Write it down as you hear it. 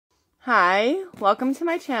Hi, welcome to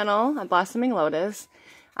my channel, Blossoming Lotus.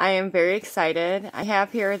 I am very excited. I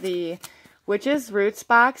have here the Witch's Roots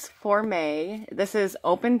box for May. This is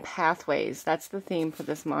Open Pathways. That's the theme for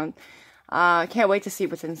this month. Can't wait to see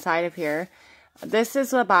what's inside of here. This is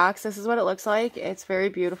the box. This is what it looks like. It's very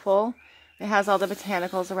beautiful. It has all the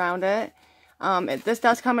botanicals around it. This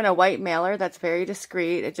does come in a white mailer that's very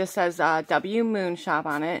discreet. It just says W Moon Shop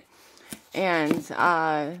on it. And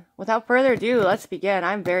without further ado, let's begin.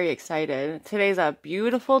 I'm very excited. Today's a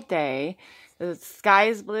beautiful day. The sky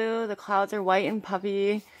is blue. The clouds are white and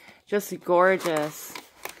puffy. Just gorgeous.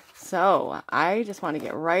 So I just want to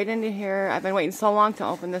get right into here. I've been waiting so long to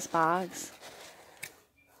open this box.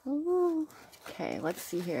 Ooh. Okay, let's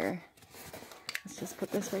see here. Let's just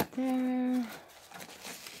put this right there.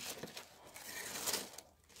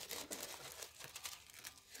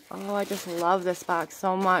 Oh, I just love this box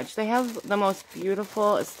so much. They have the most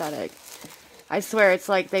beautiful aesthetic. I swear, it's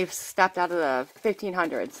like they've stepped out of the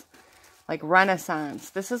 1500s. Like Renaissance.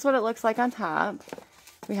 This is what it looks like on top.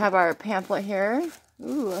 We have our pamphlet here.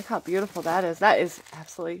 Ooh, look how beautiful that is. That is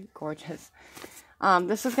absolutely gorgeous.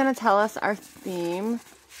 This is going to tell us our theme.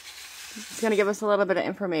 It's going to give us a little bit of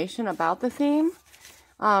information about the theme.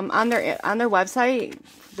 On their website,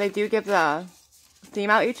 they do give the theme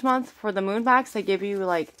out each month. For the moon box, they give you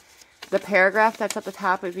like the paragraph that's at the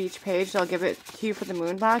top of each page. They'll give it to you for the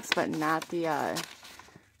moon box, but not the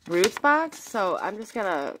roots box. So I'm just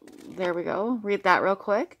gonna, there we go, read that real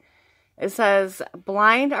quick. It says,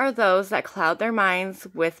 blind are those that cloud their minds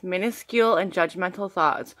with minuscule and judgmental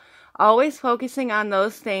thoughts, always focusing on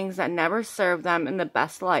those things that never serve them in the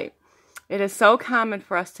best light. It is so common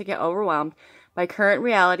for us to get overwhelmed by current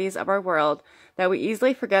realities of our world that we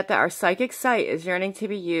easily forget that our psychic sight is yearning to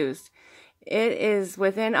be used. It is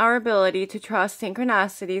within our ability to trust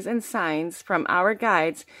synchronicities and signs from our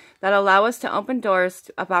guides that allow us to open doors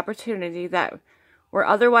of opportunity that were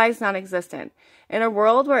otherwise non-existent. In a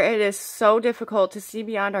world where it is so difficult to see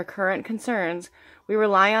beyond our current concerns, we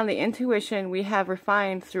rely on the intuition we have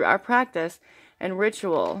refined through our practice and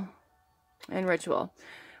ritual.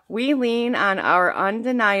 We lean on our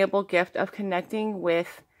undeniable gift of connecting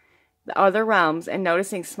with the other realms and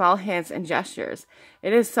noticing small hints and gestures.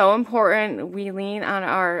 It is so important we lean on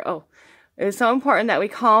it is so important that we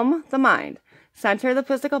calm the mind, center the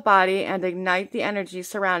physical body, and ignite the energy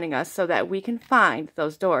surrounding us so that we can find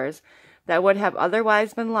those doors that would have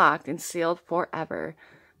otherwise been locked and sealed forever.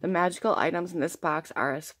 The magical items in this box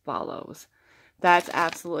are as follows. That's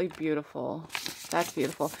absolutely beautiful. That's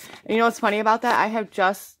beautiful. And you know what's funny about that? I have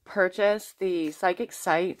just purchased the Psychic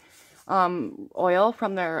Sight oil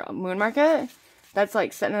from their moon market. That's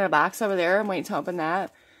like sitting in a box over there. I'm waiting to open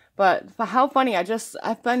that. But how funny.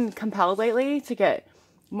 I've been compelled lately to get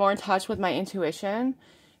more in touch with my intuition,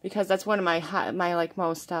 because that's one of my like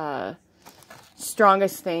most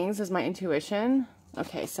strongest things is my intuition.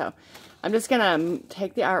 Okay, so I'm just gonna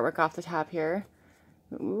take the artwork off the top here.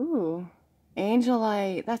 Ooh,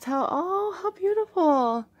 Angelite. That's how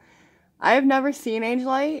beautiful. I've never seen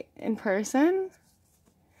Angelite in person.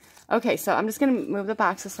 Okay, so I'm just going to move the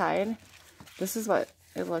box aside. This is what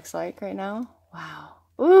it looks like right now. Wow.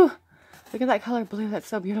 Ooh, look at that color blue. That's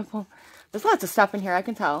so beautiful. There's lots of stuff in here, I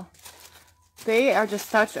can tell. They are just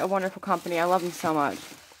such a wonderful company. I love them so much.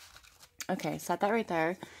 Okay, set that right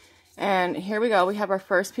there. And here we go. We have our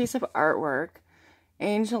first piece of artwork.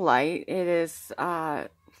 Angelite. It is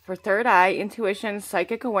for third eye, intuition,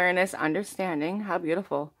 psychic awareness, understanding. How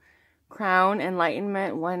beautiful. Crown,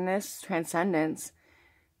 enlightenment, oneness, transcendence.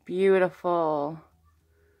 Beautiful.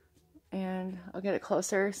 And I'll get it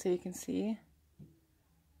closer so you can see.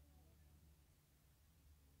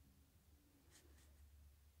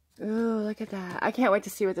 Ooh, look at that. I can't wait to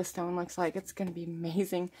see what this stone looks like. It's going to be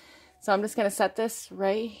amazing. So I'm just going to set this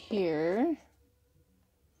right here.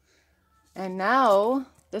 And now,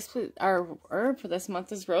 our herb for this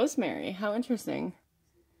month is rosemary. How interesting.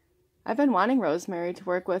 I've been wanting rosemary to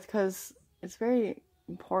work with because it's very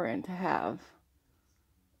important to have.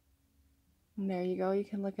 And there you go. You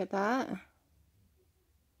can look at that.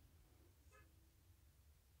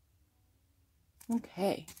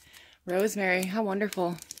 Okay. Rosemary. How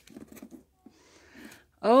wonderful.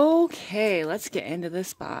 Okay. Let's get into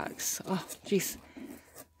this box. Oh, jeez.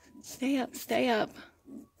 Stay up. Stay up.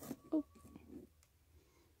 Oh.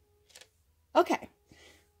 Okay.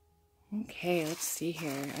 Okay. Let's see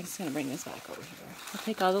here. I'm just going to bring this back over here. I'll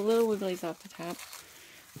take all the little wigglies off the top.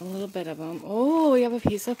 A little bit of them. Oh, we have a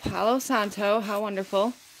piece of Palo Santo. How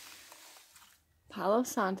wonderful. Palo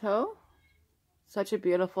Santo. Such a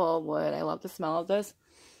beautiful wood. I love the smell of this.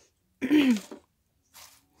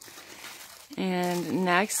 And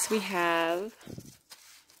next we have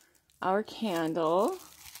our candle,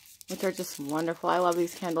 which are just wonderful. I love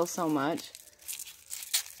these candles so much.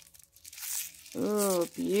 Ooh,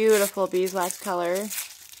 beautiful beeswax color.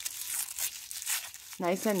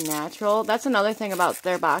 Nice and natural. That's another thing about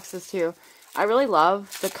their boxes too. I really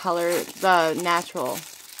love the color, the natural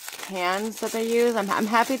cans that they use. I'm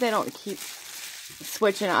happy they don't keep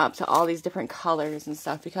switching up to all these different colors and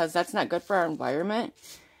stuff, because that's not good for our environment.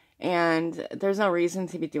 And there's no reason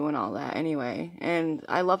to be doing all that anyway. And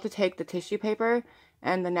I love to take the tissue paper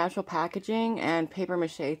and the natural packaging and paper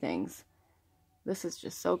mache things. This is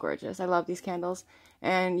just so gorgeous. I love these candles.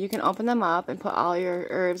 And you can open them up and put all your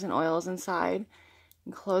herbs and oils inside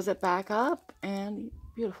and close it back up, and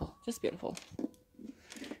beautiful, just beautiful.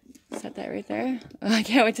 Set that right there. I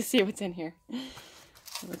can't wait to see what's in here.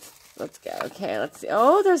 Let's go. Okay, let's see.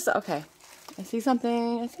 Oh, there's, okay. I see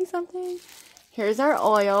something. I see something. Here's our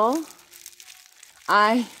oil.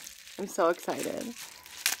 I am so excited.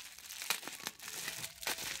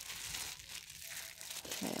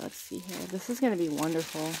 Okay, let's see here. This is going to be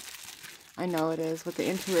wonderful. I know it is, with the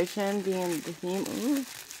intuition being the theme. Ooh.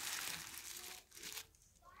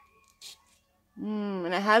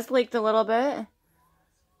 And it has leaked a little bit,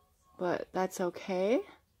 but that's okay.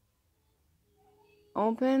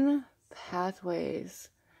 Open pathways.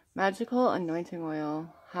 Magical anointing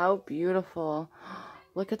oil. How beautiful.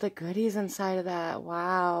 Look at the goodies inside of that.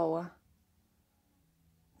 Wow.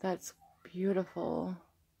 That's beautiful.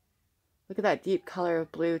 Look at that deep color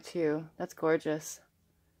of blue too. That's gorgeous.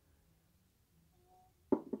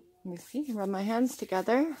 Let me see. Rub my hands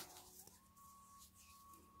together.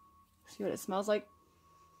 See what it smells like.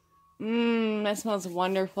 That smells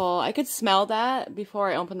wonderful. I could smell that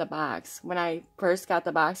before I opened the box. When I first got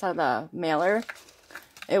the box out of the mailer,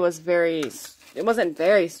 it wasn't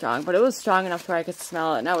very strong, but it was strong enough where I could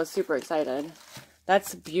smell it, and I was super excited.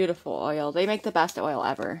 That's beautiful oil. They make the best oil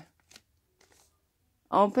ever.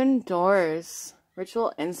 Open doors.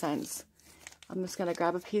 Ritual incense. I'm just going to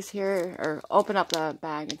grab a piece here, or open up the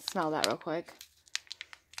bag and smell that real quick.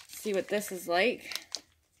 See what this is like.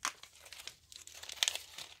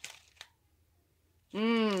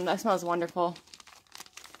 That smells wonderful.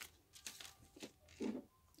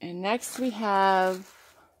 And next we have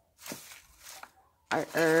our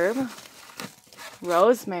herb,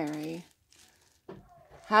 rosemary.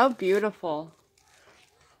 How beautiful.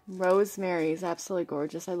 Rosemary is absolutely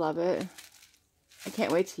gorgeous. I love it. I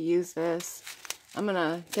can't wait to use this. I'm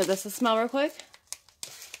gonna give this a smell real quick.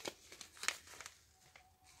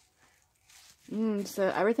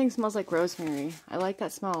 So everything smells like rosemary. I like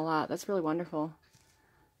that smell a lot. That's really wonderful.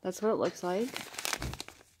 That's what it looks like.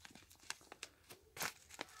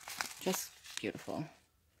 Just beautiful.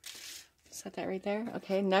 Set that right there.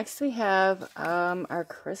 Okay, next we have our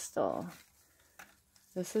crystal.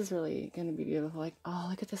 This is really going to be beautiful. Like, oh,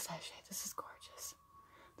 look at this sachet. This is gorgeous.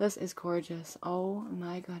 This is gorgeous. Oh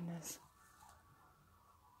my goodness.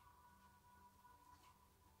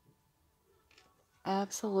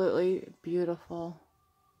 Absolutely beautiful.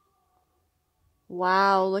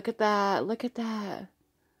 Wow, look at that. Look at that.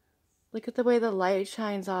 Look at the way the light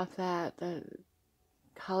shines off that. The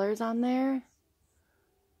colors on there.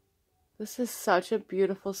 This is such a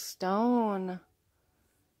beautiful stone.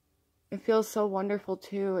 It feels so wonderful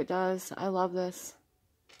too. It does. I love this.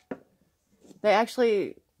 They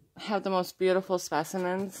actually have the most beautiful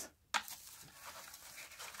specimens.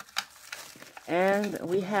 And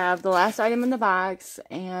we have the last item in the box.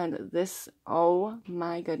 And this, oh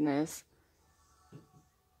my goodness.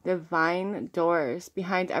 Divine doors.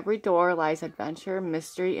 Behind every door lies adventure,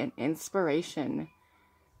 mystery, and inspiration.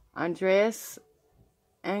 Andreas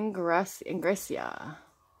Ingressia.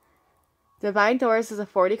 Divine Doors is a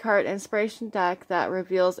 40-card inspiration deck that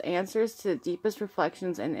reveals answers to the deepest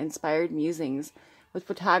reflections and inspired musings. With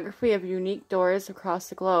photography of unique doors across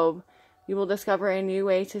the globe, you will discover a new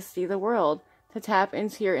way to see the world, to tap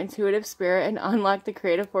into your intuitive spirit and unlock the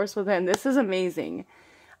creative force within. This is amazing.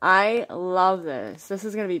 I love this. This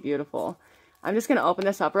is going to be beautiful. I'm just going to open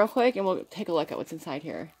this up real quick and we'll take a look at what's inside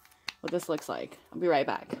here. What this looks like. I'll be right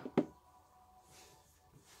back.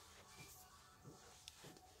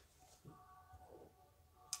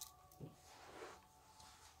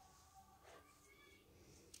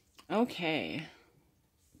 Okay.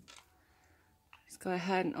 Let's go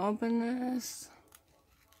ahead and open this.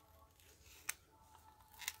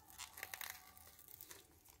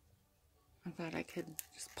 I thought I could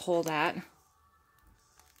just pull that.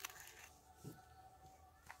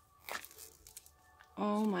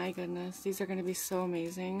 Oh my goodness, these are going to be so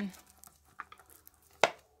amazing.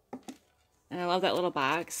 And I love that little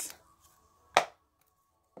box.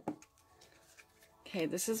 Okay,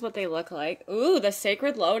 this is what they look like. Ooh, the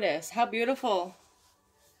Sacred Lotus. How beautiful.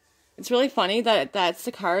 It's really funny that that's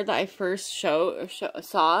the card that I first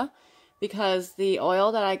saw, because the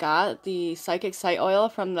oil that I got, the Psychic Sight oil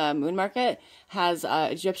from the Moon Market, has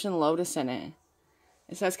Egyptian lotus in it.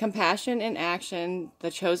 It says, compassion in action,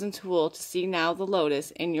 the chosen tool to see now the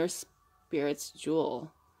lotus in your spirit's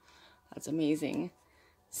jewel. That's amazing.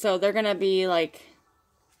 So they're going to be like,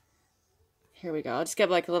 here we go. I'll just give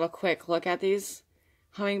like a little quick look at these.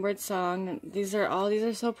 Hummingbird song. These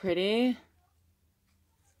are so pretty.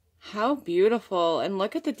 How beautiful. And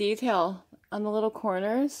look at the detail on the little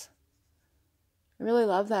corners. I really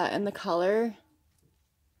love that. And the color.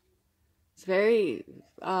 It's very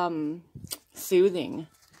soothing.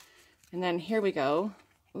 And then here we go.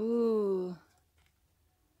 Ooh.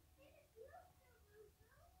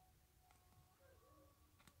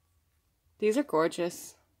 These are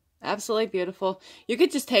gorgeous. Absolutely beautiful. You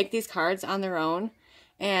could just take these cards on their own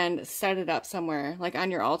and set it up somewhere, like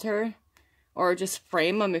on your altar, or just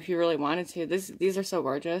frame them if you really wanted to. These are so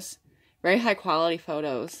gorgeous. Very high quality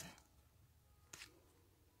photos.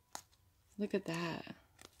 Look at that.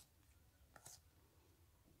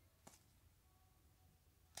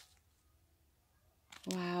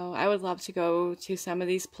 Wow, I would love to go to some of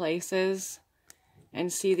these places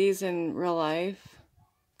and see these in real life.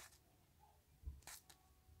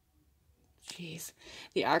 Jeez.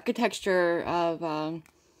 The architecture of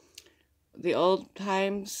the old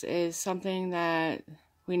times is something that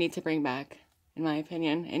we need to bring back, in my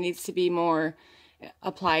opinion. It needs to be more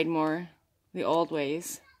applied more, the old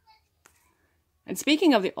ways. And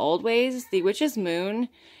speaking of the old ways, the Witch's Moon,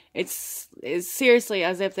 is seriously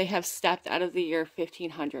as if they have stepped out of the year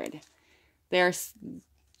 1500. They are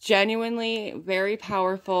genuinely very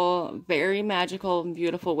powerful, very magical, and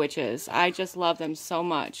beautiful witches. I just love them so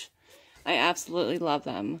much. I absolutely love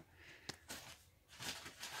them.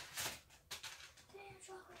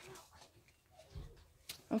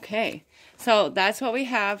 Okay, so that's what we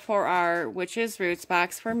have for our Witches Roots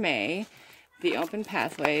box for May. The Open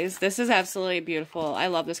Pathways. This is absolutely beautiful. I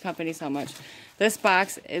love this company so much. This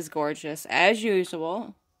box is gorgeous. As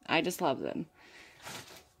usual, I just love them.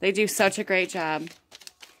 They do such a great job.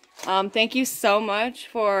 Thank you so much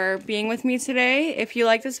for being with me today. If you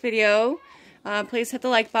like this video, please hit the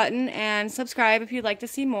like button and subscribe if you'd like to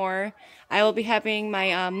see more. I will be having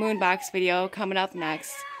my moon box video coming up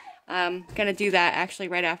next. I'm going to do that actually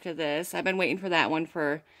right after this. I've been waiting for that one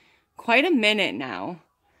for quite a minute now.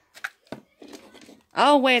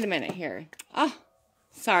 Oh, wait a minute here. Oh,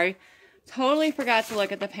 sorry. Totally forgot to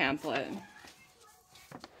look at the pamphlet.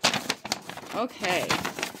 Okay.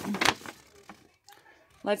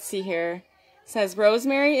 Let's see here. It says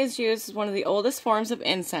rosemary is used as one of the oldest forms of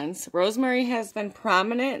incense. Rosemary has been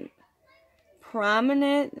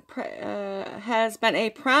has been a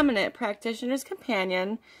prominent practitioner's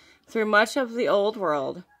companion through much of the old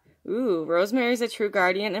world. Ooh, rosemary is a true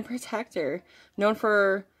guardian and protector, known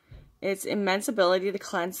for its immense ability to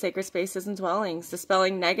cleanse sacred spaces and dwellings,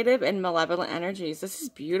 dispelling negative and malevolent energies. This is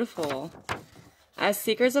beautiful. As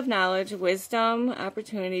seekers of knowledge, wisdom,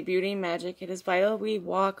 opportunity, beauty, and magic, it is vital we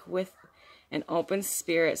walk with an open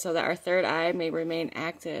spirit so that our third eye may remain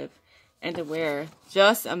active and aware.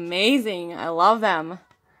 Just amazing. I love them.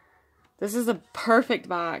 This is a perfect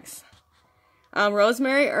box.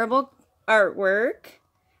 Rosemary Herbal Artwork.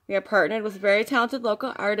 We have partnered with very talented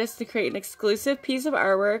local artists to create an exclusive piece of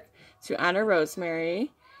artwork to honor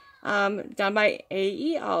Rosemary. Done by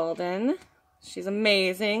A.E. Alden. She's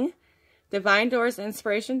amazing. Divine Doors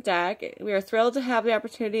Inspiration Deck. We are thrilled to have the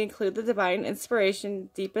opportunity to include the Divine Inspiration,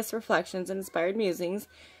 Deepest Reflections, and Inspired Musings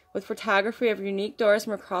with photography of unique doors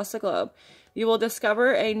from across the globe. You will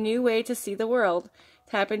discover a new way to see the world.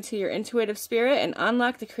 Tap into your intuitive spirit and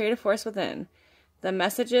unlock the creative force within. The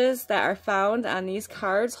messages that are found on these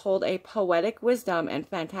cards hold a poetic wisdom and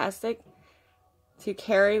fantastic to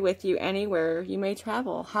carry with you anywhere you may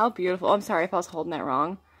travel. How beautiful. I'm sorry if I was holding that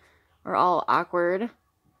wrong or all awkward.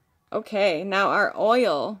 Okay, now our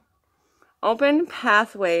oil. Open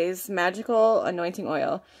Pathways Magical Anointing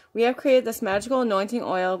Oil. We have created this magical anointing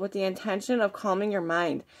oil with the intention of calming your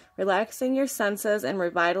mind, relaxing your senses, and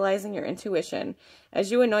revitalizing your intuition.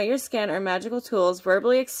 As you anoint your skin, our magical tools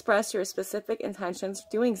verbally express your specific intentions for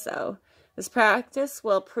doing so. This practice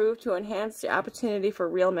will prove to enhance the opportunity for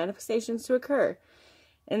real manifestations to occur.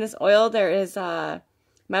 In this oil, there is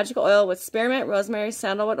magical oil with spearmint, rosemary,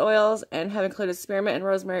 sandalwood oils, and have included spearmint and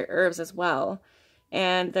rosemary herbs as well.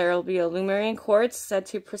 And there will be a Lumerian quartz said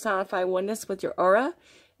to personify oneness with your aura.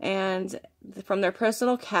 And from their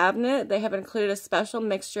personal cabinet, they have included a special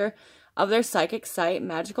mixture of their Psychic Sight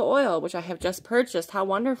Magical Oil, which I have just purchased. How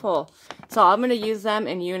wonderful. So I'm going to use them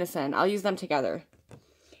in unison. I'll use them together.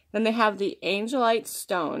 Then they have the Angelite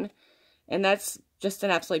Stone, and that's just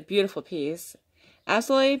an absolutely beautiful piece.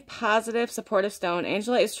 Absolutely positive, supportive stone.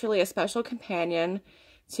 Angelite is truly a special companion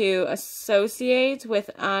to associate with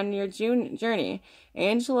on your journey.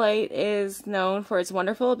 Angelite is known for its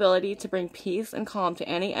wonderful ability to bring peace and calm to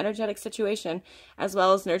any energetic situation, as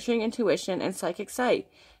well as nurturing intuition and psychic sight.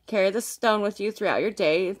 Carry the stone with you throughout your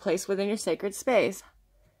day and place within your sacred space.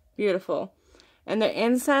 Beautiful. And the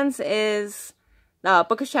incense is the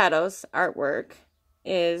Book of Shadows artwork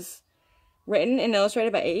is written and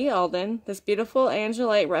illustrated by A.E. Alden. This beautiful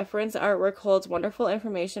Angelite reference artwork holds wonderful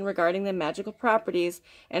information regarding the magical properties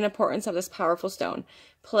and importance of this powerful stone.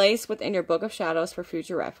 Place within your Book of Shadows for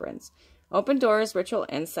future reference. Open Doors Ritual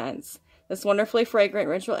Incense. This wonderfully fragrant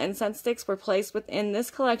ritual incense sticks were placed within this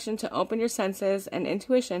collection to open your senses and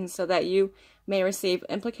intuition so that you may receive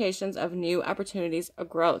implications of new opportunities of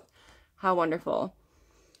growth. How wonderful.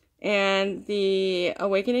 And the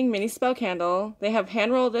Awakening Mini Spell Candle. They have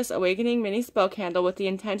hand-rolled this Awakening Mini Spell Candle with the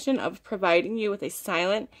intention of providing you with a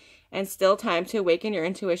silent and still time to awaken your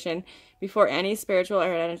intuition before any spiritual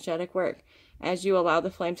or energetic work. As you allow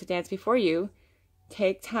the flame to dance before you,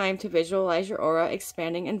 take time to visualize your aura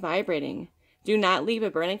expanding and vibrating. Do not leave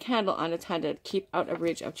a burning candle unattended. Keep out of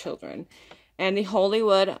reach of children. And the Holy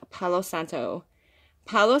Wood Palo Santo.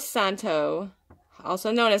 Palo Santo,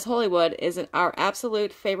 also known as holy wood, is our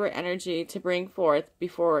absolute favorite energy to bring forth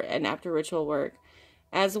before and after ritual work,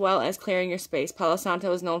 as well as clearing your space. Palo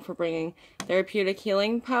Santo is known for bringing therapeutic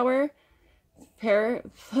healing power.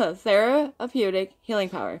 Therapeutic healing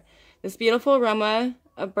power. This beautiful aroma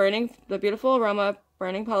of burning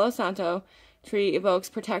Palo Santo tree evokes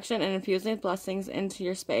protection and infusing blessings into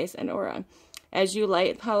your space and aura. As you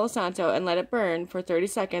light Palo Santo and let it burn for 30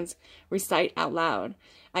 seconds, recite out loud.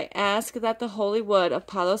 I ask that the holy wood of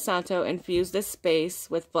Palo Santo infuse this space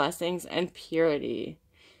with blessings and purity.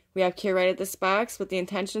 We have curated this box with the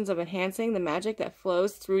intentions of enhancing the magic that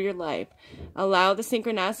flows through your life. Allow the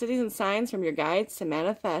synchronicities and signs from your guides to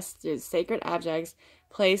manifest through sacred objects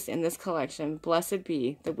placed in this collection. Blessed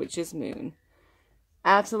be the witch's moon.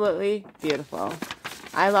 Absolutely beautiful.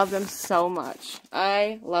 I love them so much.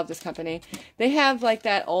 I love this company. They have like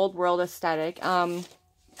that old world aesthetic.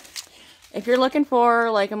 If you're looking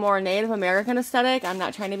for like a more Native American aesthetic, I'm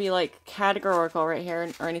not trying to be like categorical right here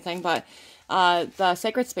or anything, but the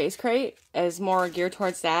Sacred Space Crate is more geared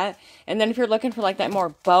towards that. And then if you're looking for like that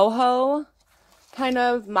more boho kind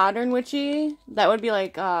of modern witchy, that would be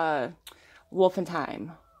like Wolf and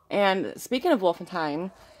Time. And speaking of Wolf and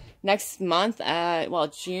Time, next month,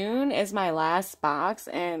 June is my last box,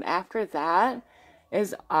 and after that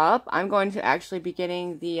is up, I'm going to actually be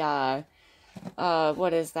getting the,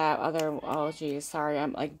 what is that other, oh geez, sorry,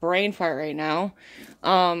 I'm like brain fart right now,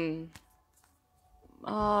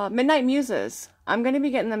 Midnight Muses. I'm going to be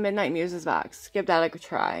getting the Midnight Muses box. Give that like a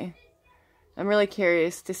try. I'm really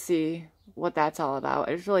curious to see what that's all about.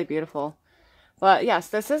 It's really beautiful. But yes,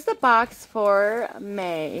 this is the box for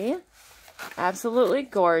May. Absolutely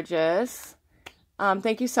gorgeous.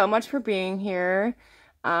 Thank you so much for being here.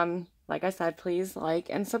 Like I said, please like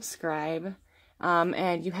and subscribe.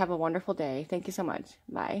 And you have a wonderful day. Thank you so much.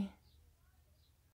 Bye.